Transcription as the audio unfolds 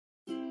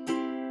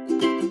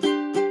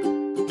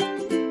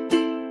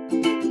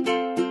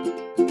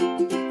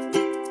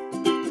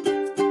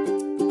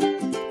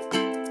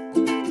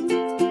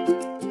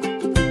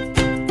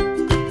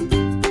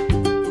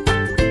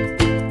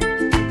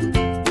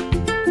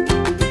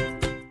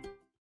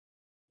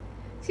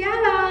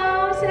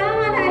Shalom,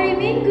 selamat hari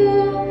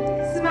Minggu.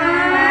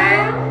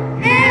 Smile,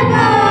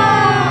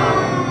 heboh.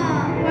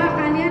 Wah,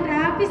 kalian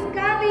rapi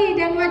sekali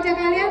dan wajah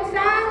kalian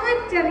sangat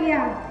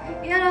ceria.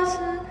 Ya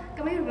Rasul,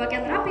 kami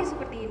berpakaian rapi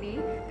seperti ini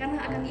karena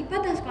akan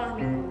ibadah sekolah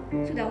minggu.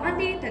 Sudah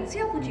mandi dan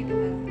siap puji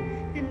Tuhan.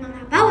 Dan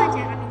mengapa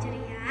wajah kami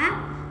ceria?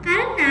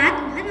 Karena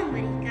Tuhan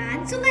memberikan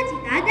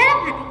sukacita dalam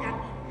hati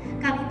kami.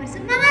 Kami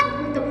bersemangat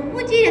untuk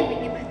memuji dan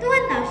menyembah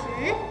Tuhan,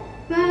 Rasul.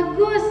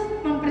 Bagus,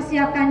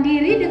 mempersiapkan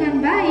diri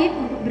dengan baik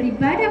untuk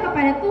beribadah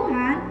kepada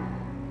Tuhan.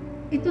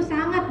 Itu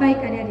sangat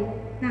baik adik-adik.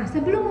 Nah,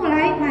 sebelum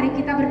mulai, mari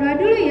kita berdoa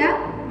dulu ya,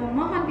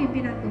 memohon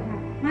pimpinan Tuhan.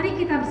 Mari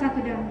kita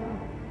bersatu dalam doa.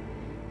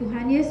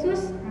 Tuhan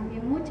Yesus,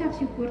 kami mengucap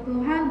syukur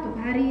Tuhan untuk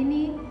hari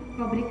ini.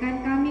 Kau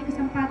berikan kami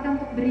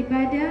kesempatan untuk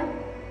beribadah.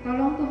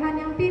 Tolong Tuhan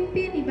yang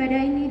pimpin ibadah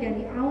ini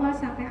dari awal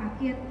sampai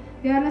akhir.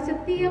 Biarlah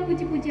setiap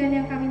puji-pujian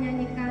yang kami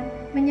nyanyikan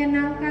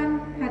menyenangkan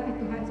hati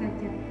Tuhan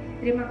saja.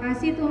 Terima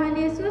kasih Tuhan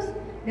Yesus.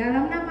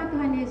 Dalam nama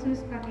Tuhan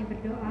Yesus kami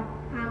berdoa.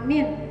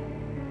 Amin.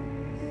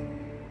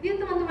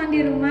 Yuk teman-teman di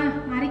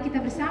rumah, mari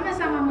kita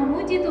bersama-sama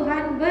memuji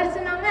Tuhan,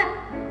 bersemangat.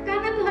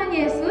 Karena Tuhan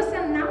Yesus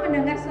senang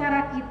mendengar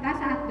suara kita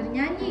saat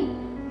bernyanyi,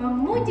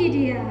 memuji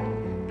Dia.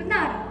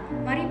 Benar,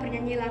 mari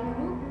bernyanyi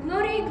lagu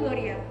Glory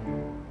Gloria.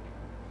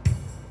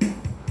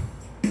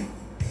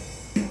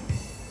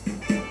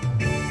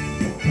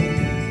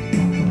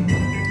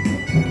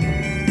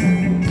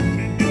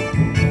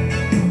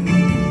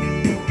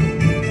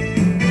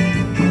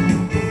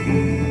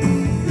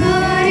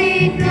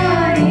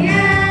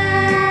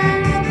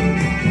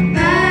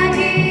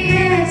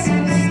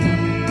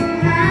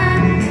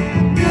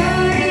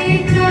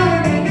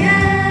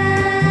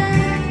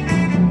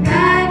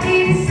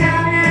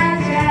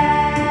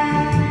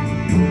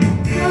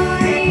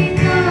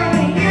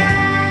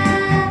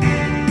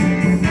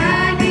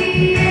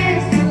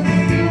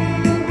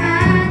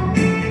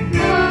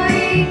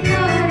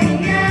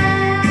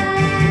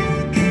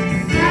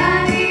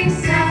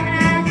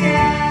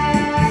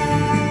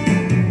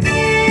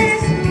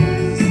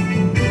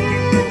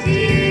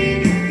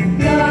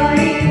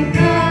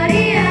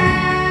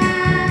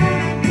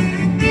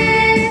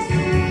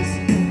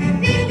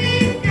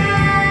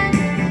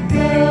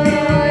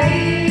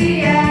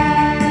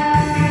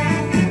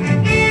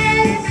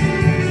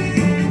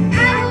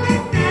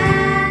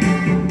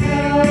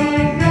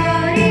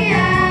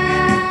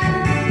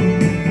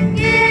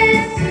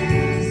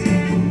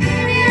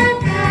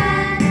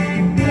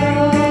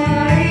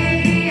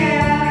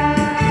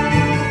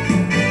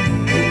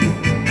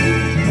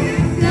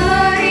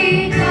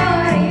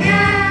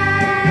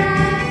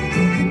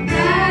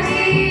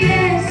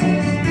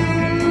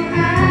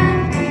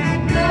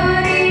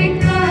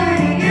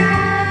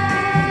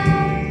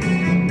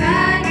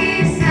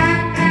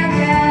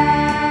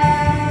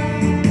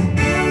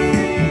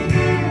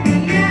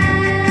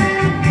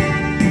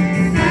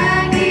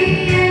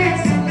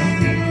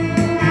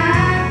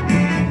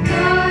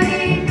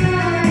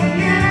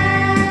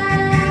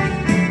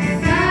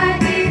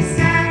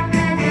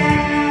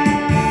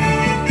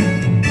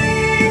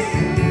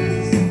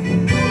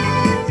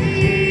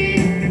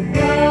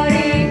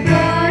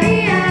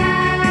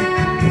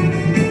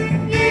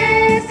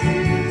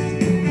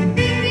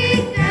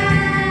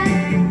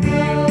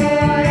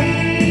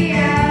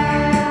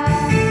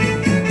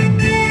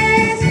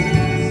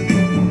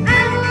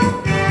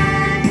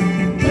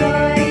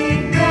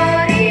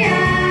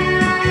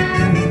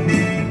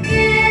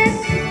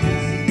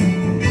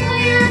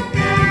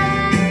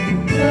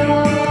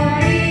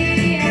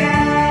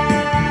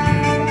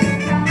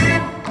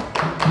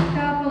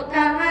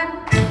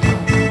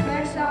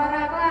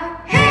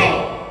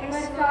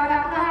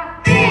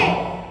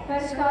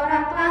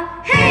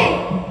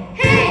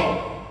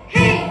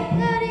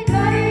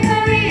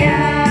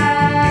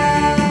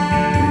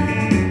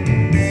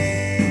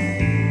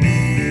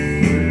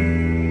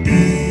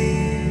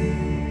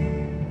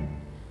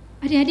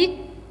 Adik-adik,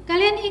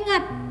 kalian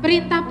ingat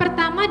perintah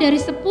pertama dari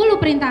 10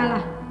 perintah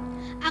Allah?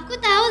 Aku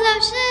tahu,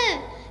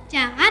 Rasul.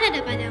 Jangan ada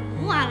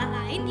padamu Allah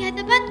lain di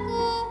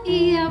hadapanku.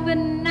 Iya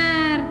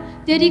benar.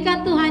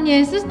 Jadikan Tuhan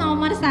Yesus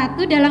nomor 1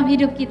 dalam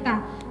hidup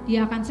kita.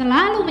 Dia akan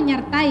selalu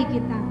menyertai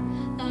kita.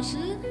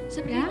 Rasul,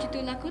 seperti Ya?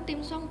 judul lagu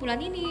tim song bulan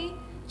ini,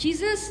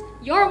 Jesus,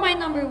 you're my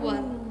number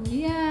one.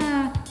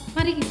 Iya.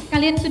 Mari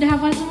kalian sudah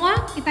hafal semua?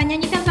 Kita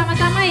nyanyikan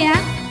sama-sama ya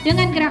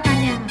dengan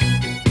gerakannya.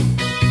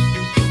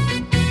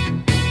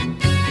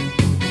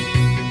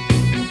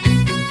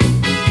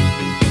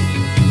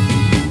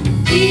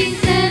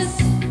 Jesus,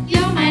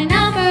 you're my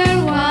number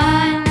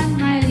one,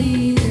 my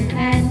leader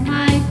and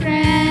my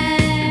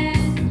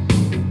friend.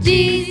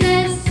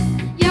 Jesus,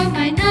 you're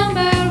my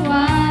number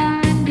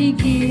one,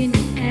 beginning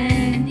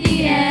and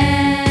the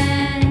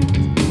end.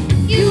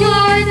 You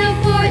are the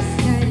force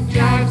that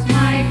drives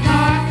my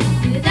car.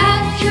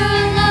 Without your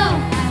love,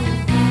 I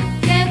would not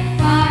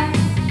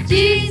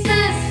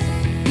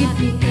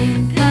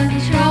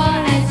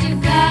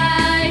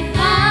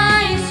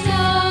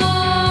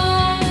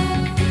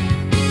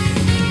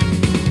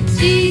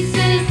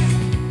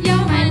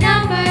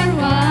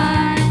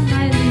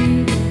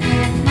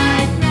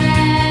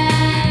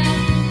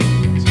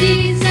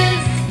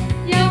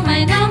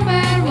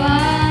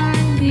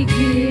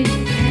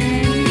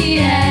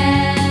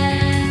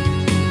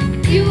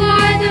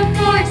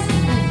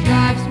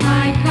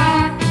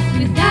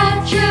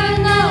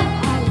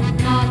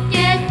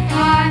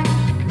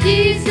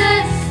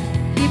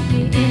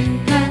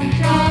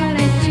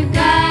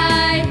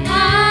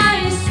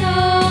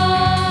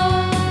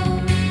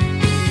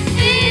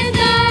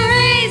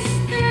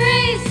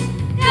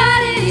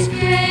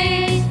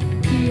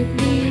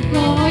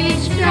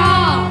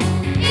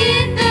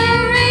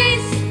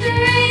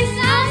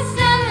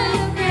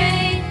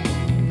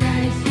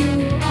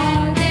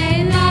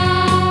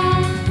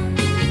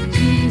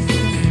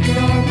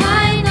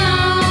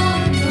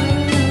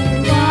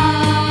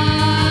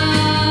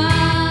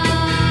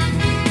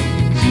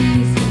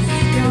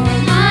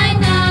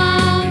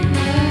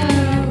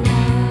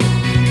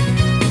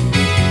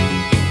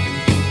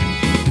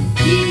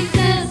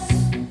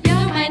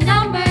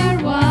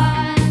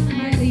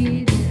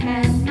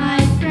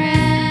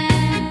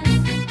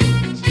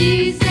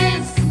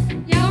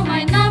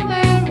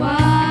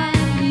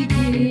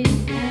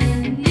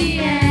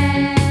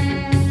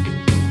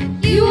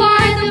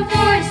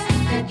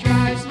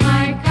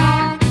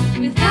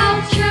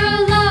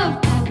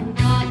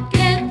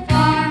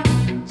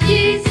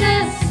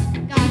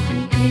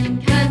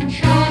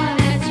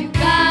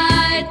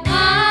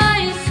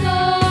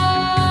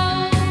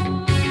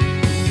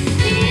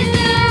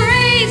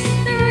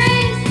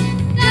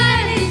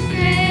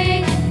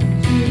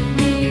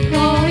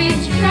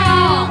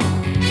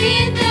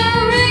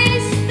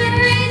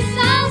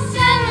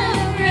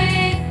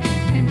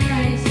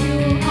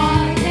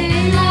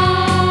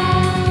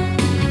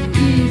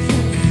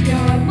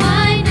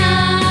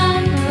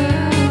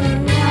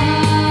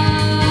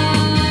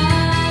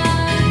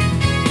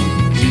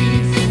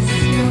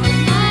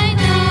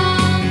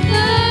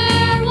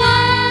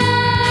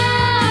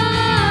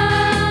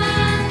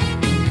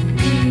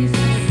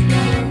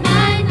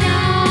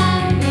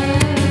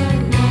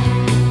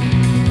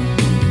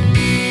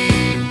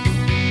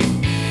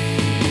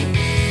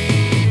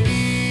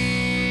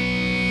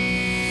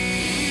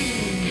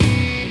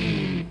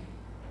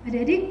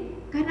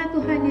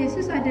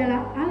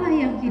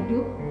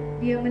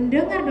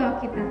doa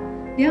kita.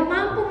 Dia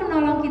mampu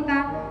menolong kita.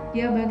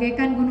 Dia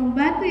bagaikan gunung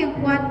batu yang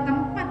kuat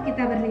tempat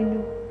kita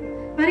berlindung.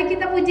 Mari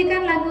kita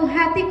pujikan lagu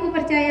Hatiku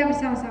Percaya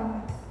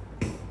bersama-sama.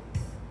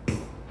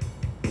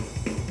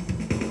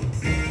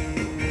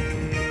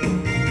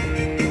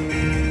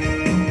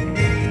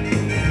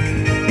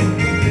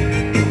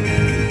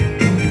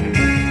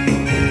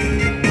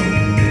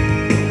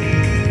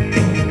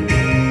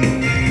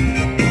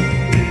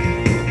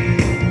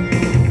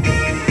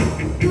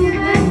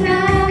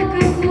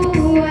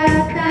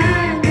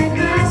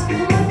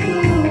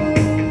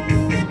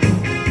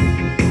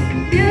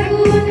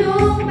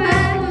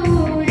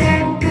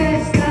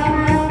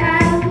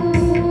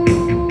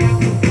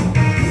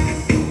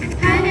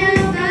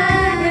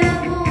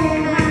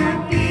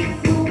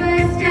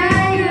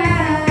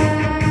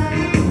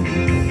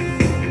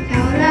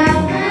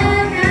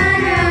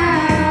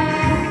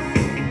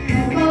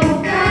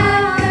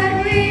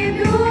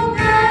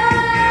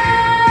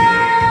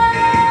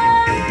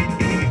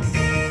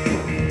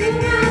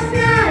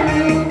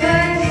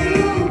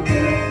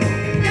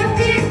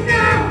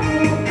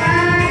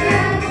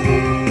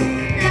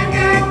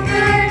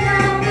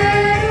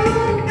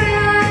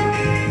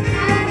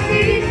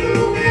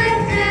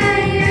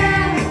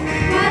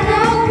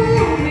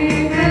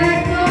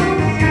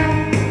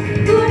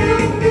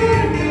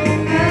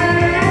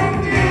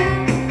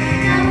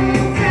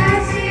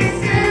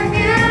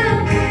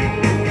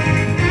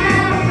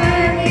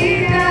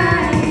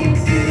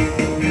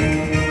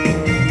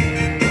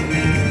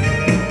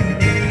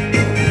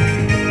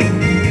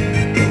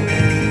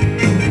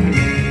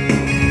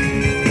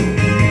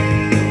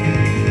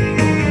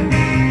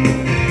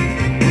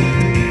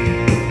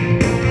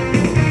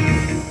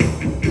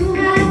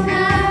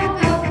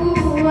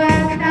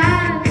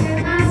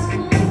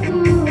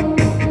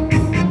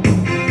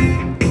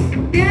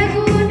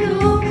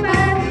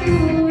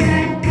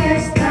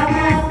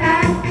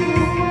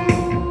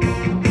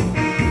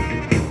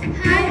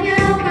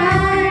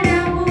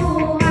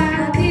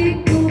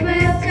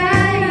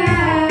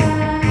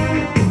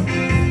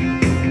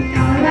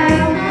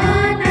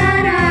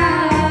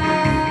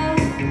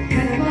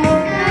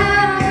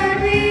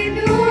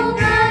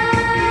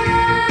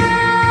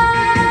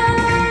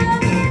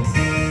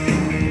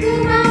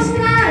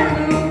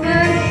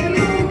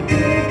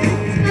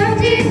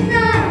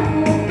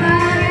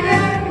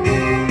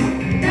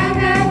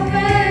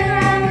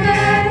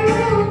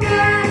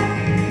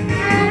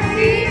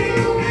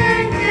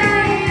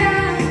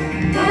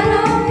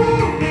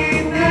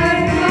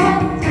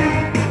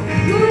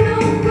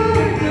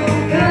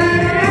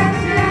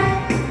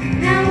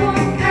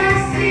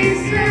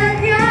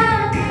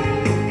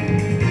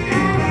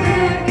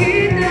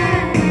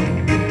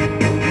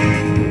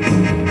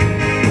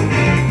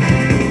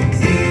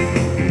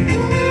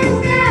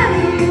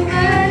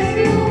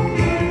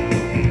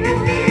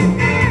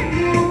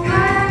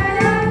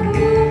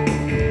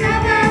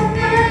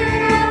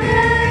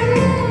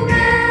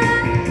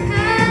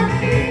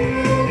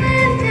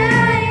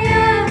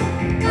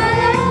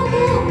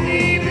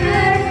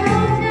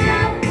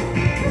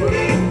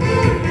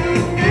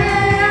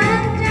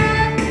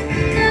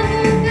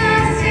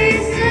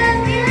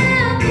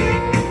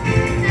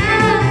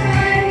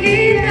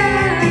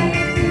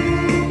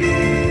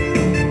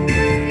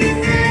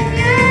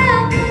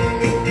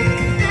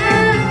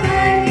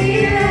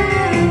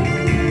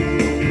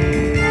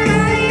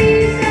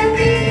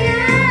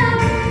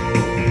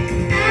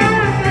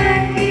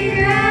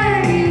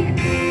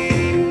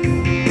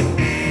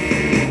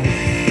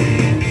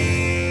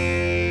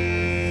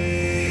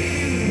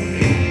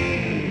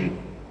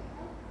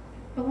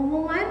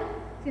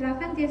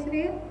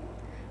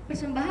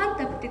 Persembahan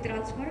dapat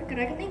ditransfer ke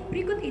rekening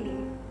berikut ini.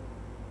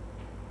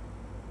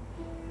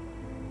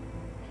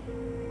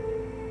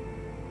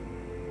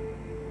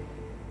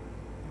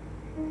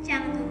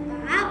 Jangan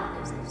lupa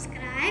untuk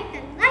subscribe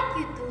dan like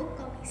YouTube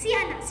Komisi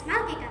Anak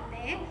Smile GKT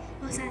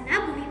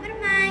Hosana Bumi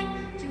Permai.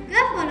 Juga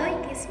follow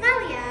IG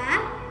Smile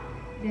ya.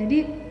 Jadi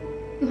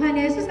Tuhan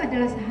Yesus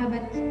adalah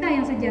sahabat kita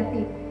yang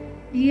sejati.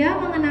 Dia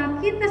mengenal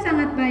kita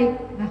sangat baik,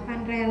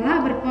 bahkan rela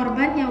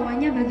berkorban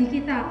nyawanya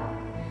bagi kita.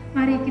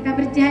 Mari kita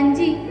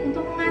berjanji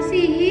untuk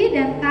mengasihi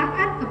dan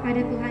taat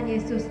kepada Tuhan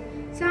Yesus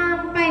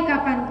sampai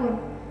kapanpun.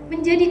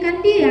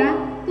 Menjadikan Dia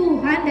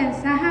Tuhan dan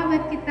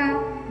sahabat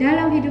kita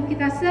dalam hidup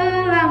kita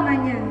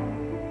selamanya.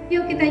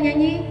 Yuk kita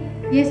nyanyi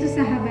Yesus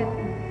Sahabatku.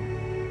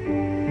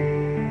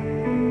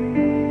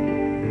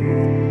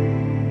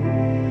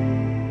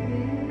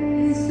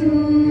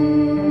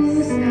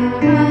 Yesus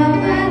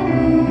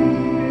sahabatku,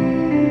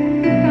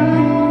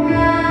 kau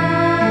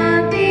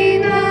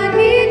mati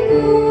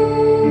bagiku,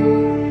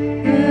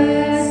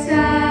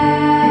 besarlah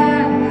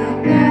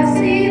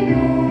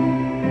kasih-Mu,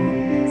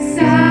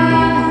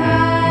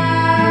 sahabat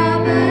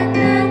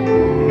dan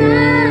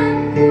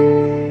temanku,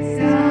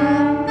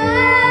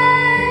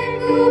 sampai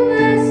ku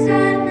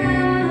besar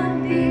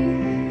nanti.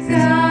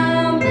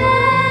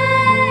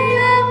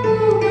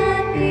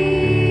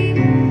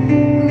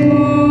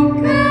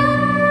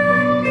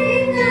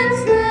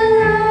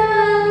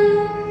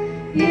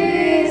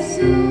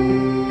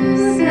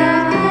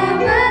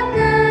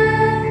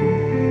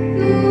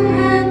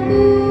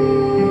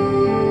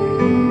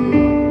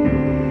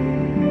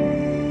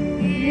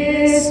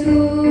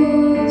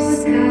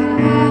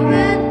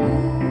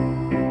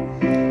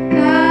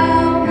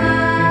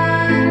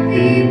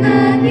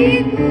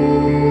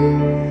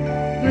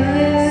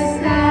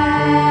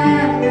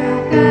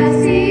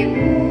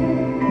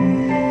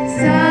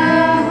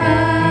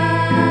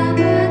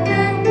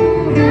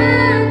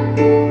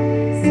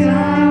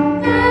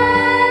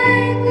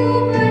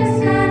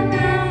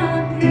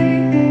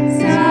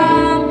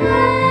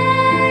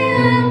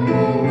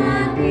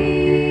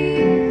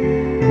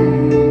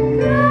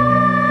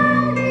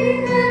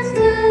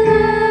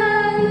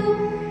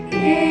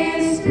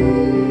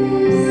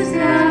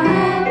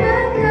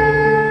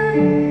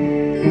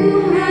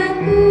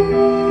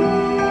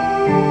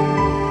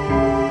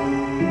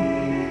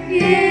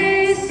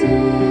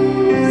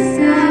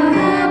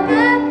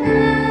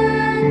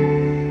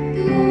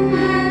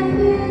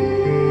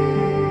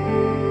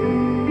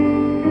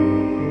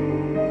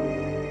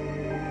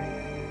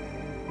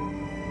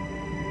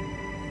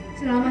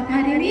 Selamat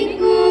hari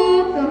Minggu.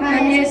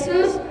 Tuhan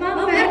Yesus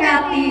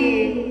memberkati.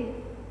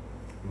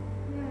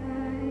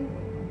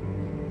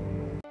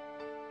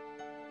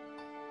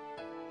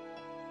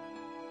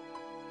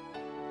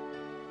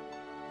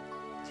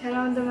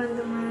 Shalom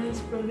teman-teman,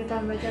 sebelum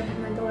kita baca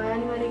firman Tuhan,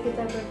 mari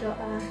kita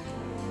berdoa.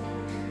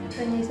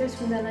 Tuhan Yesus,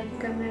 sebentar lagi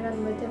kami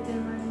akan membaca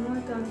firman-Mu.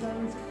 Tuhan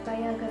tolong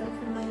sertai agar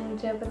firman yang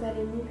didapat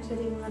hari ini bisa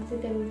dimengerti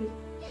dan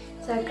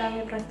bisa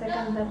kami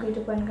praktekkan dalam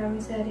kehidupan kami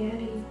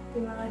sehari-hari.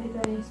 Terima kasih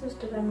Tuhan Yesus,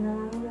 dalam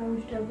nama-Mu kami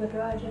sudah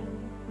berdoa dan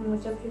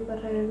mengucap syukur.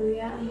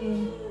 Haleluya,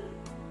 amin.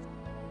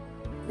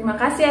 Terima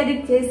kasih adik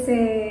JC.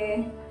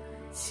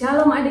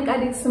 Shalom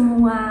adik-adik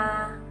semua.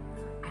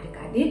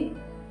 Adik-adik,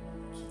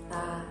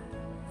 kita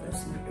terus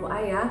berdoa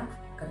ya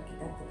agar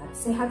kita tetap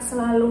sehat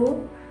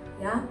selalu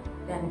ya,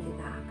 dan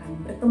kita akan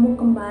bertemu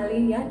kembali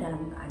ya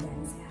dalam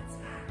keadaan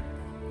sehat-sehat.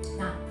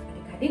 Nah,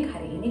 adik-adik,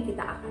 hari ini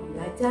kita akan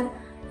belajar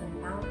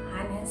tentang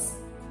Hanes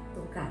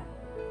Tugas.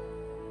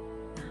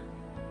 Nah,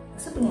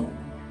 saya punya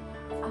pertanyaan.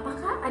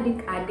 Apakah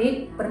adik-adik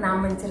pernah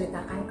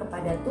menceritakan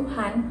kepada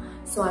Tuhan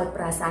soal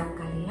perasaan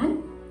kalian?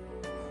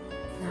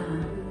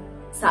 Nah,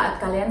 saat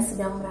kalian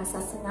sedang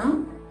merasa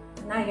senang,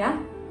 pernah ya?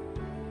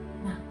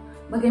 Nah,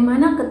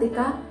 bagaimana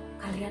ketika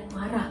kalian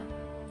marah,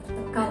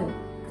 tertekan,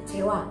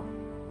 kecewa?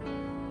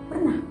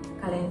 Pernah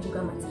kalian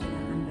juga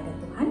menceritakan pada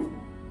Tuhan?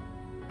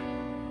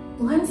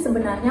 Tuhan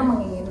sebenarnya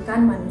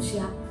menginginkan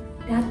manusia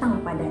datang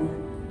padanya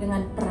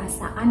dengan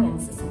perasaan yang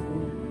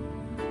sesungguhnya.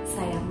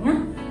 Sayangnya,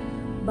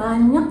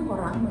 banyak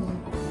orang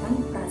menyimpan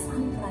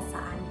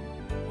perasaan-perasaan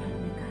yang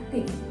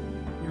negatif.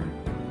 Nah,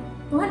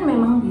 Tuhan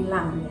memang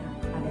bilang ya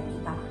pada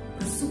kita,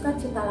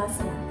 bersukacitalah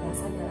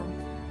senantiasa dalam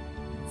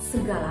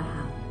segala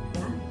hal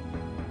ya.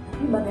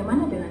 Tapi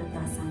bagaimana dengan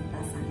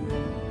perasaan-perasaan itu?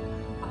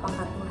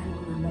 Apakah Tuhan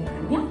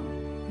mengabaikannya?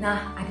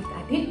 Nah,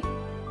 adik-adik,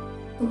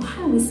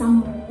 Tuhan bisa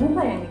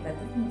mengubah yang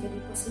negatif menjadi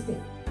positif.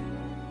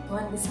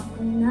 Tuhan bisa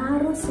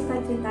menaruh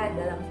sukacita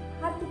dalam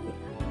hati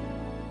kita.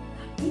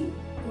 Tapi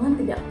Tuhan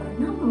tidak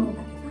pernah meminta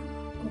kita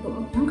untuk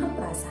mengangkat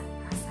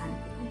perasaan-perasaan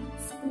kita yang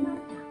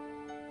sebenarnya.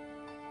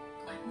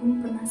 Tuhan pun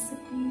pernah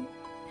sedih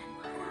dan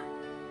marah.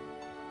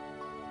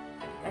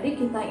 Adik-adik,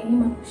 kita ini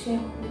manusia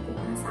yang memiliki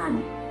perasaan,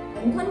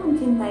 dan Tuhan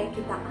mencintai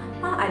kita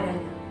apa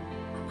adanya,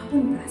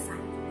 apapun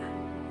perasaan kita.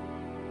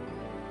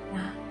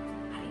 Nah,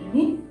 hari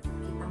ini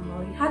kita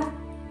melihat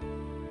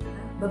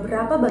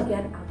beberapa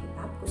bagian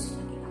Alkitab,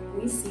 khususnya kitab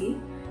puisi,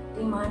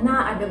 di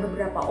mana ada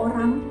beberapa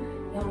orang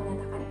yang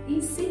menyatakan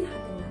isi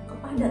hatinya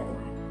kepada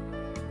Tuhan.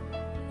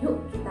 Yuk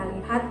kita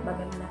lihat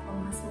bagaimana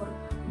pemazmur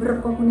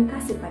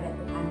berkomunikasi pada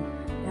Tuhan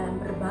dalam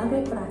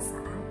berbagai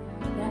perasaan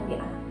yang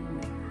dialami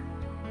mereka.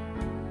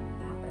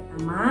 Nah,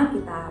 pertama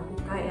kita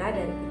buka ya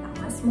dari kitab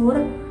Mazmur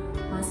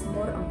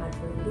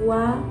 42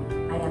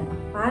 ayat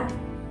 4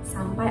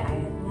 sampai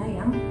ayatnya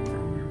yang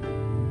ke-6.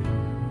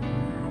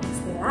 Nah,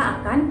 Stella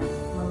akan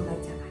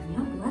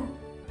membacakannya buat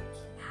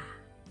kita.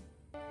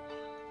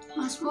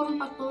 Mazmur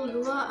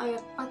 42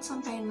 ayat 4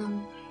 sampai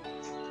 6.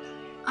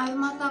 Air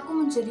mataku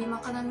menjadi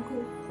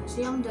makananku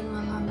siang dan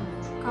malam,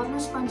 karena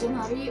sepanjang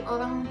hari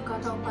orang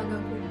berkata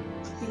kepadaku,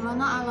 di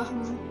mana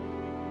Allahmu?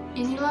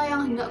 Inilah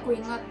yang hendak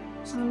kuingat,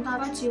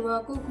 sementara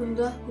jiwaku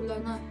gundah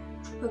gulana.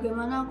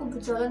 Bagaimana aku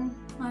berjalan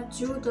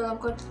maju dalam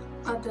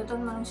kepadatan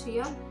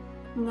manusia,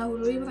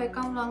 mendahului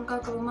mereka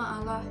melangkah ke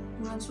rumah Allah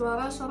dengan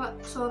suara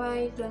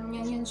sorak-sorai dan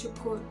nyanyian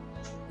syukur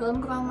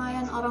dalam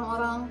keramaian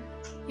orang-orang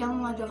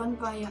yang mengadakan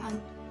perayaan.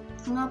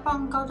 Mengapa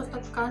engkau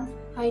tertekan,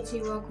 hai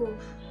jiwaku,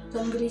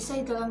 dan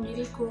gelisah dalam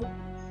diriku?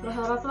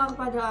 Berharaplah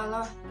kepada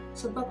Allah,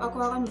 sebab aku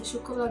akan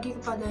bersyukur lagi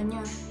kepadanya,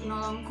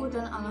 penolongku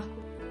dan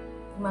Allahku.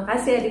 Terima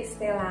kasih adik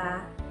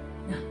Stella.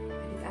 Nah,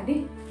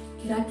 adik-adik,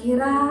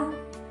 kira-kira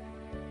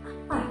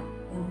apa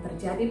yang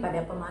terjadi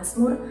pada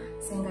pemazmur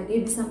sehingga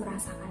dia bisa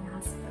merasakan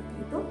hal seperti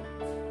itu?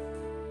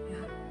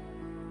 Ya,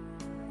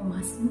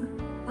 pemazmur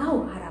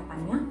tahu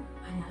harapannya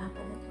hanyalah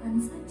pada Tuhan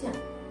saja.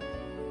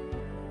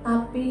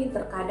 Tapi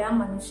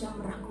terkadang manusia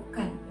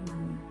meragukan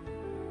imannya.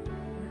 Ya,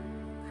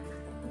 karena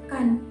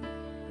tertekan,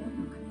 ya,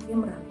 makanya dia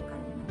meragukan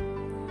iman.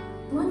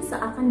 Tuhan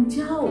seakan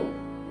jauh,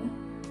 ya,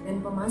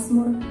 dan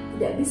pemazmur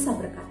tidak bisa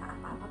berkata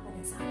apa-apa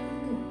pada saat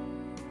itu.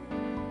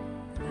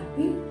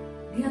 Tetapi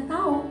dia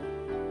tahu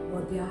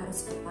bahwa dia harus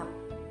tetap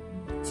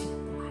memuji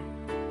Tuhan.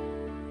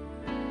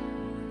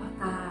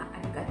 Apakah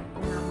adik-adik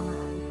pernah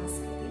mengalami hal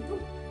seperti itu?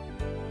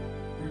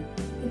 Nah,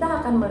 kita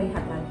akan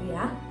melihat lagi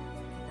ya.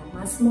 Kita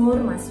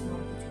Mazmur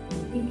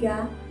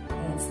 73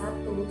 ayat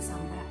 1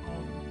 sampai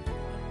ayat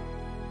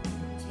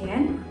 3.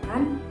 Jen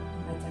akan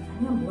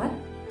membacakannya buat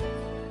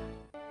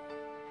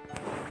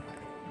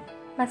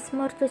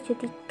Mazmur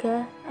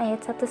 73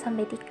 ayat 1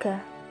 sampai 3.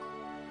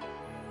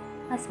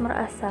 Mazmur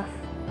Asaf.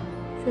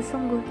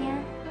 Sesungguhnya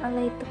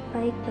Allah itu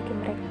baik bagi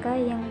mereka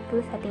yang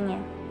tulus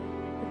hatinya,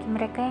 bagi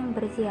mereka yang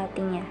bersih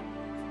hatinya.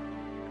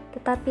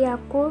 Tetapi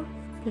aku,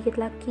 sedikit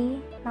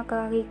lagi,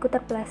 maka kakiku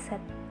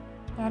terpeleset,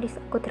 nyaris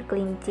aku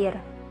tergelincir.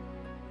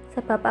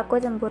 Sebab aku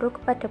cemburu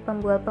kepada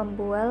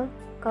pembual-pembual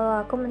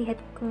kalau aku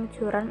melihat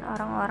kemunculan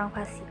orang-orang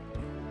fasik.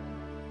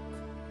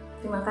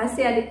 Terima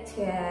kasih adik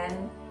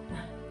Chen. Nah,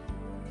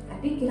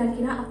 Adik-adik,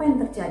 kira-kira apa yang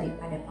terjadi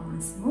pada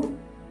pemazmur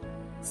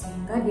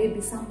sehingga dia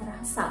bisa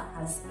merasa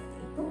hal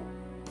seperti itu?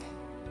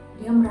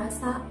 Dia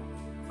merasa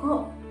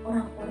kok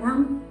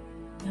orang-orang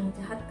yang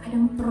jahat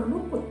kadang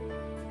terluput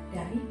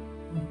dari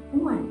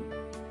hukuman.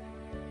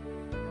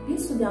 Dia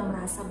sudah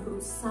merasa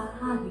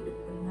berusaha hidup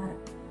benar,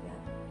 ya,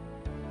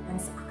 dan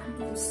seakan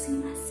itu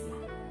sia-sia.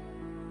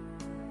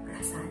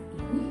 Perasaan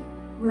ini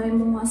mulai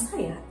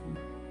menguasai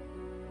hatinya.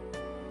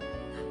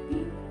 Tapi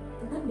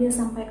tetap dia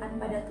sampaikan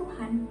pada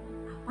Tuhan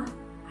apa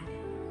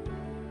adanya.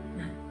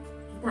 Nah,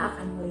 kita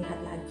akan melihat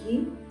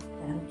lagi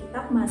dalam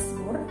kitab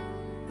Mazmur,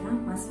 ya,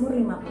 Mazmur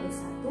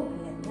 51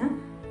 ayatnya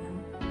yang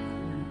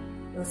ke-6.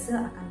 Yose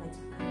akan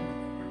bacakan untuk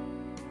kita.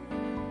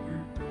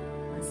 Nah,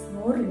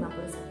 Mazmur 51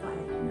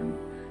 ayat 6.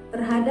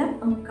 Terhadap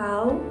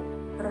engkau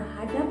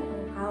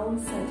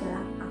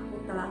sajalah aku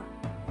telah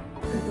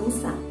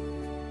berdosa.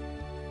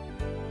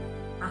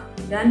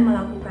 Dan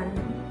melakukan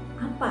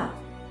apa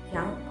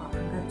yang kau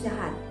anggap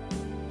jahat,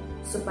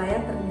 supaya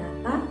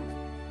ternyata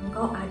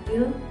engkau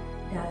adil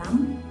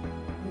dalam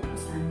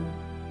putusanmu,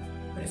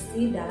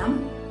 bersih dalam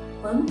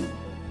penghukumanmu.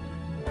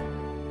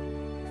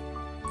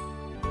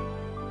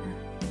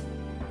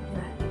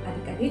 Nah,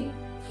 adik-adik,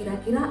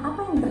 kira-kira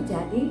apa yang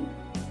terjadi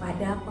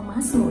pada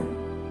pemazmur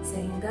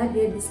sehingga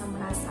dia bisa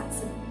merasa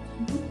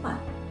sedemikian rupa?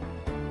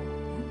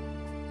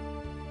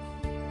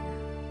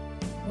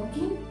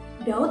 Mungkin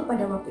Daud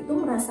pada waktu itu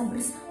merasa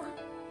bersalah,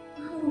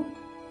 malu,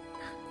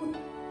 takut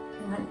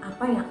dengan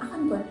apa yang akan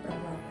Tuhan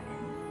perbuat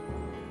padanya.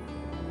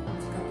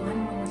 Jika Tuhan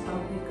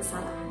mengetahui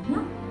kesalahannya,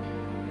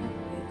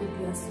 yaitu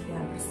dia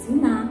sudah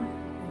berzina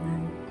dengan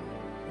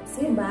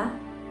Batseba,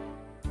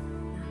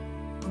 nah,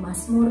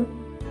 pemazmur,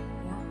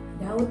 ya,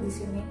 Daud di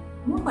sini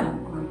mohon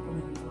pengampunan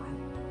Tuhan.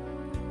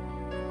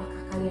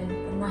 Apakah kalian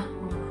pernah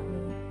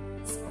mengalami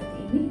seperti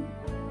ini?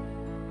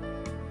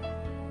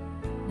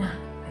 Nah,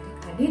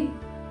 adik-adik,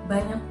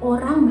 banyak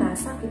orang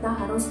merasa kita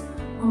harus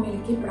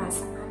memiliki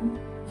perasaan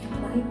yang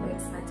baik-baik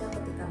saja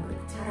ketika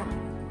berbicara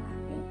dengan Tuhan.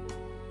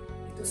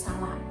 Itu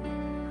salah.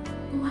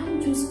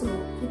 Tuhan justru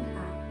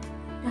kita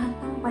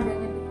datang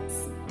padanya dengan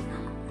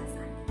segala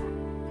perasaan kita.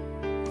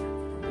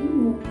 Kita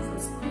bingung,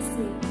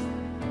 frustasi,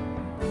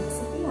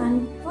 kesepian,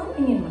 Tuhan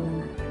ingin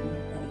mendengarkan dari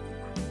kita.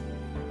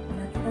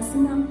 Bila kita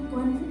senang,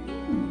 Tuhan pun ingin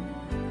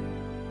mendengarkan.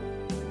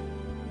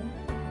 Ya,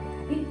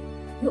 adik-adik,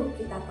 yuk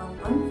kita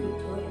tonton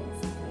video yang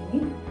satu ini.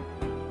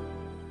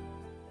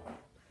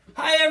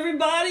 Hi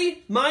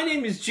everybody, my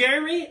name is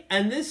Jeremy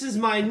and this is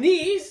my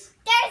niece,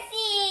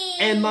 Darcy!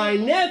 and my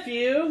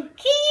nephew,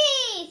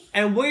 Keith!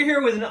 and we're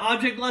here with an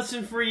object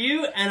lesson for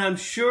you, and I'm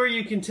sure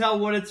you can tell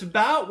what it's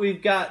about.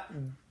 We've got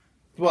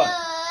what?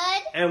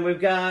 Good. And we've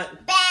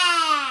got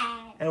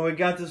Bad. and we've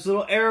got this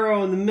little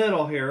arrow in the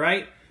middle here,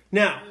 right?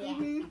 Now,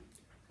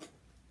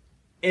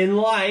 in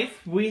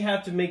life, we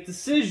have to make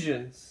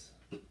decisions.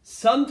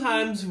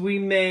 Sometimes we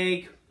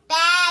make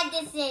Bad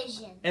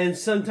decision. and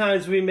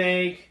sometimes we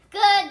make.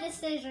 Good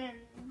decisions.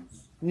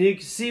 You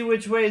can see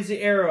which way is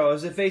the arrow.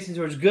 Is it facing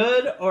towards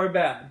good or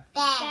bad?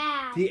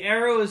 Bad. The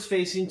arrow is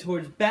facing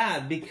towards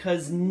bad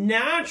because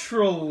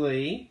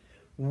naturally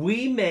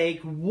we make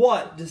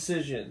what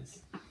decisions?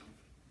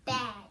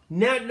 Bad.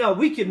 No,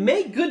 we can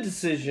make good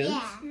decisions,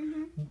 Yeah.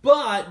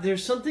 but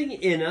there's something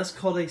in us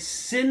called a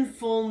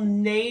sinful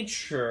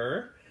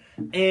nature,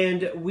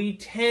 and we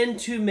tend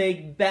to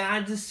make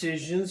bad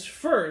decisions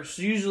first,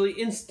 usually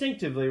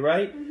instinctively,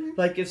 right?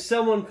 Like if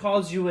someone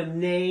calls you a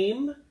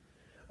name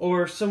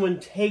or someone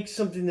takes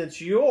something that's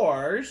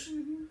yours,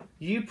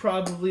 you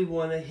probably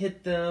want to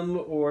hit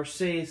them or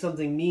say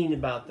something mean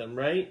about them,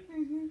 right?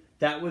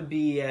 That would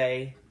be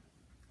a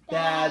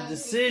bad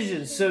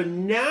decision. So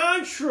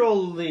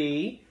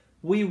naturally,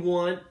 we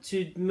want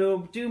to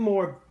do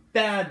more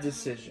bad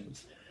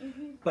decisions.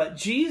 But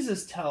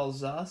Jesus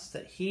tells us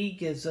that He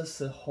gives us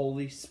the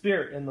Holy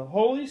Spirit, and the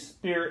Holy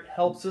Spirit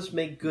helps us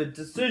make good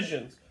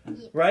decisions,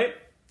 right?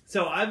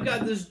 So I've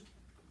got this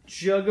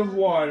jug of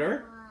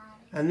water,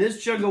 and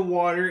this jug of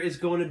water is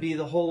going to be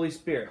the Holy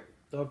Spirit,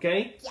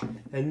 okay? Yeah.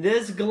 And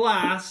this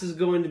glass is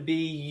going to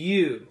be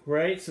you,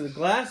 right? So the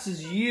glass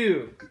is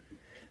you.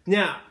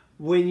 Now,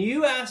 when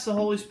you ask the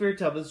Holy Spirit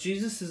to help us,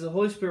 Jesus says the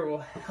Holy Spirit will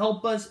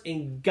help us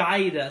and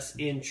guide us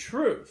in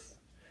truth.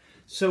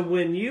 So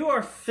when you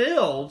are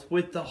filled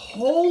with the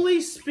Holy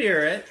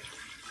Spirit,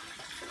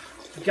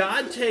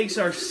 God takes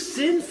our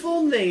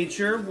sinful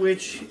nature,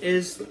 which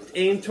is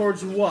aimed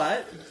towards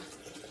what?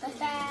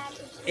 Bad.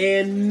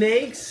 And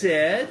makes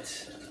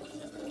it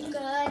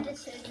Good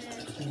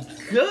decision.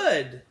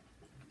 good.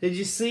 Did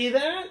you see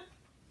that?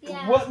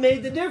 Yeah. What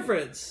made the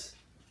difference?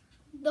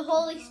 The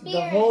Holy Spirit.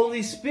 The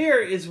Holy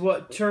Spirit is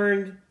what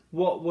turned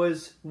what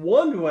was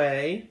one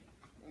way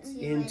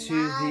into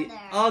the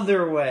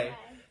other way.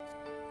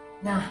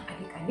 Nah,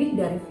 adik-adik,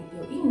 dari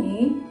video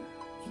ini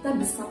kita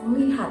bisa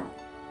melihat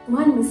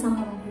Tuhan bisa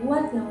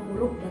membuat yang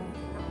buruk dan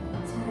kita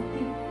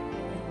menjadi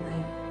yang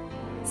baik.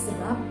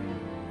 Sebab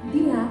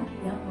Dia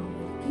yang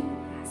memiliki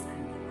perasaan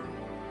kita.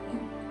 Ya.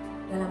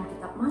 Dalam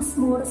kitab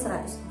Mazmur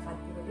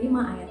 145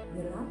 ayat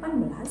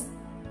 18,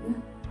 ya,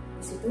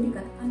 di situ situ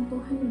dikatakan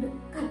Tuhan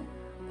dekat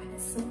pada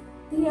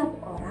setiap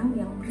orang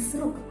yang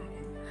berseru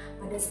kepadanya,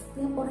 pada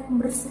setiap orang yang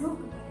berseru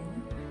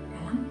kepadanya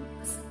dalam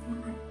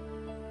kesetiaan.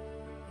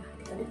 Ya,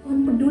 adik-adik, Tuhan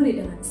peduli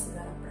dengan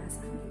segala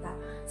perasaan kita,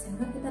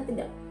 sehingga kita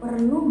tidak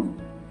perlu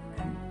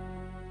menyembunyikan.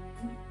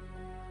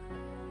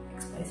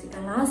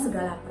 Ekspresikanlah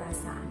segala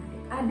perasaan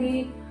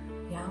adik-adik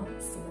yang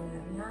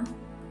sebenarnya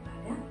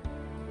kepada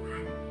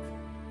Tuhan.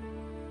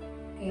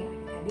 Oke,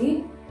 adik-adik,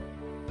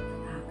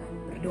 kita akan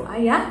berdoa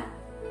ya.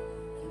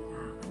 Kita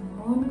akan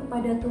mohon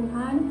kepada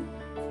Tuhan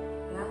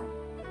ya,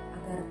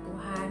 agar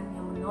Tuhan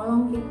yang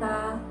menolong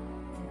kita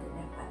untuk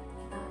dapat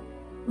kita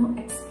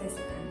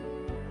mengekspresikan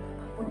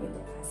apapun itu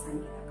perasaan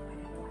kita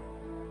kepada Tuhan.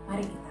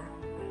 Mari kita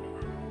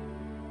berdoa.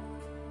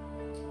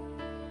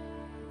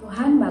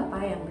 Tuhan Bapa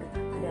yang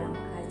bertata dalam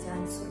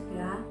kerajaan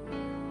surga,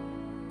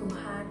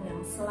 Tuhan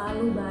yang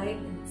selalu baik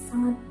dan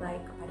sangat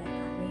baik kepada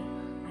kami,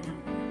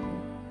 anak-anak-Mu.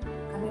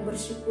 Kami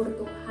bersyukur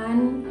Tuhan,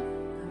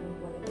 kami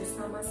boleh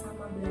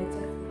bersama-sama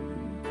belajar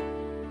firman-Mu.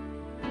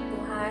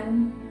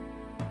 Tuhan,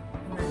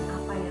 dengan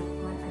apa yang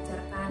Tuhan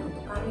ajarkan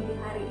untuk kami di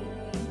hari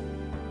ini,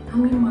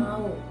 kami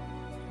mau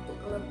untuk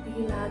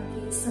lebih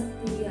lagi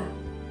setia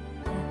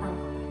datang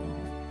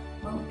kepada-Mu,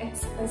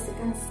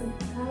 mengekspresikan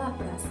segala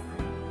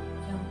perasaan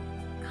yang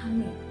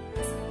kami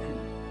rasakan.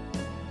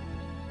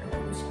 Roh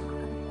Kudus yang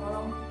akan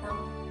tolong kita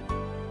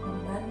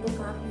membantu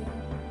kami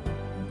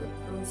untuk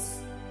terus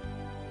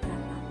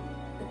datang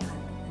dekat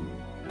dengan-Mu.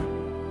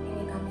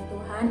 Ini kami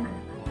Tuhan,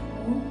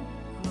 anak-anak-Mu,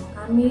 tolong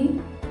kami,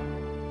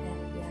 dan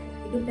biar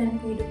hidup dan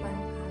kehidupan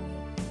kami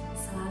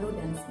selalu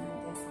dan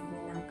senantiasa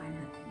menyenangkan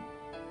hati-Mu.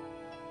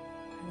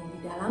 Hanya di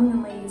dalam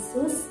nama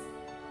Yesus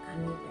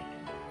kami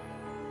berdoa.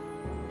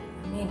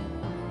 Amin.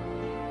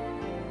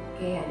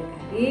 Oke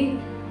adik-adik,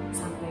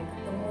 sampai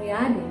ketemu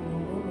ya di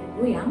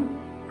minggu-minggu yang